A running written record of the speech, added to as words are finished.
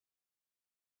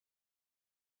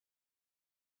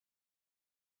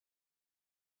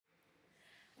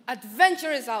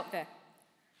Adventure is out there.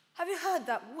 Have you heard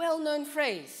that well-known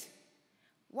phrase?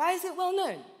 Why is it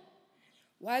well-known?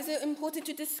 Why is it important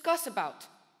to discuss about?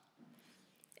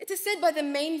 It is said by the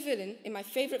main villain in my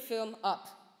favorite film, Up.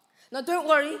 Now, don't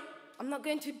worry, I'm not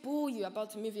going to bore you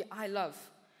about a movie I love,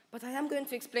 but I am going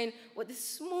to explain what this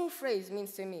small phrase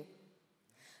means to me.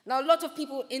 Now, a lot of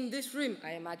people in this room,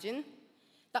 I imagine,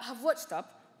 that have watched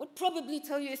Up would probably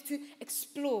tell you is to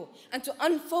explore and to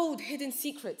unfold hidden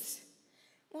secrets.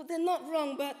 Well, they're not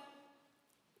wrong, but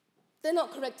they're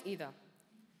not correct either.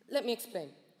 Let me explain.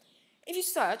 If you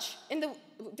search in the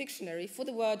dictionary for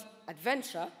the word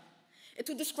adventure, it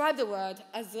will describe the word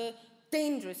as a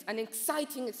dangerous and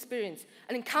exciting experience,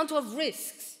 an encounter of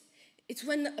risks. It's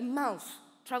when a mouse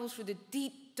travels through the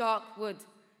deep, dark wood,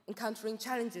 encountering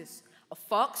challenges. A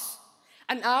fox,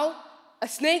 an owl, a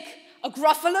snake, a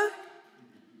gruffalo.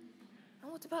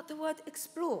 And what about the word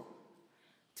explore?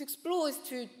 To explore is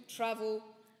to travel,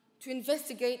 to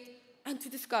investigate, and to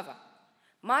discover.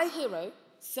 My hero,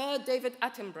 Sir David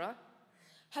Attenborough,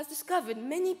 has discovered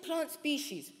many plant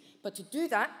species, but to do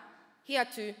that, he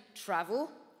had to travel,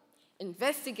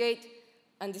 investigate,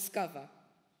 and discover.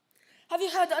 Have you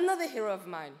heard another hero of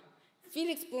mine,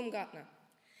 Felix Baumgartner?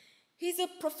 He's a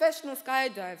professional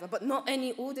skydiver, but not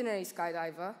any ordinary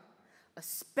skydiver, a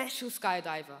special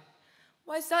skydiver.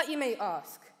 Why is that, you may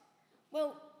ask?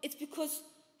 Well, it's because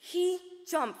he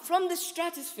jumped from the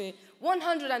stratosphere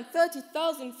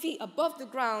 130,000 feet above the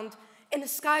ground in a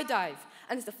skydive,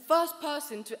 and is the first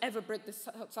person to ever break the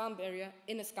sound barrier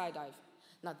in a skydive.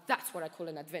 Now that's what I call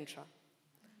an adventure.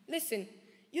 Listen,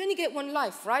 you only get one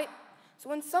life, right? So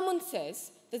when someone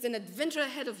says there's an adventure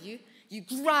ahead of you, you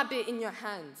grab it in your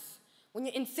hands. When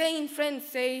your insane friends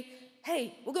say,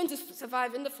 hey, we're going to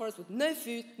survive in the forest with no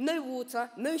food, no water,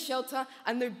 no shelter,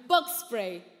 and no bug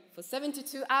spray for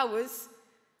 72 hours,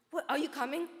 what, are you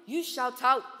coming? You shout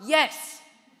out, yes.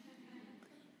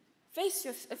 Face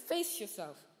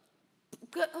yourself.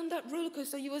 Get on that roller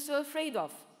coaster you were so afraid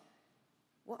of.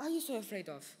 What are you so afraid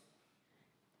of?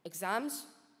 Exams?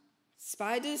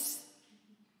 Spiders?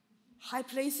 High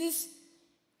places?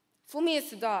 For me, it's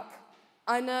the dark.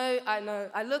 I know.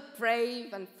 I look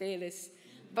brave and fearless,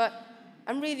 but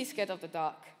I'm really scared of the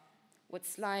dark.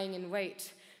 What's lying in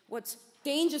wait? What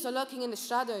dangers are lurking in the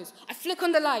shadows? I flick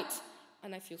on the light,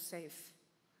 and I feel safe.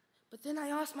 But then I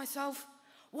ask myself,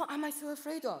 what am I so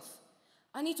afraid of?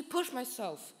 I need to push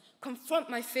myself, confront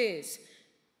my fears,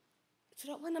 so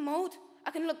that when I'm old,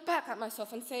 I can look back at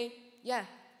myself and say, yeah,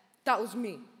 that was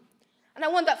me. And I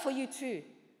want that for you too.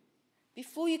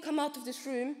 Before you come out of this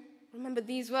room, remember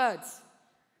these words.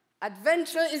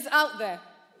 Adventure is out there.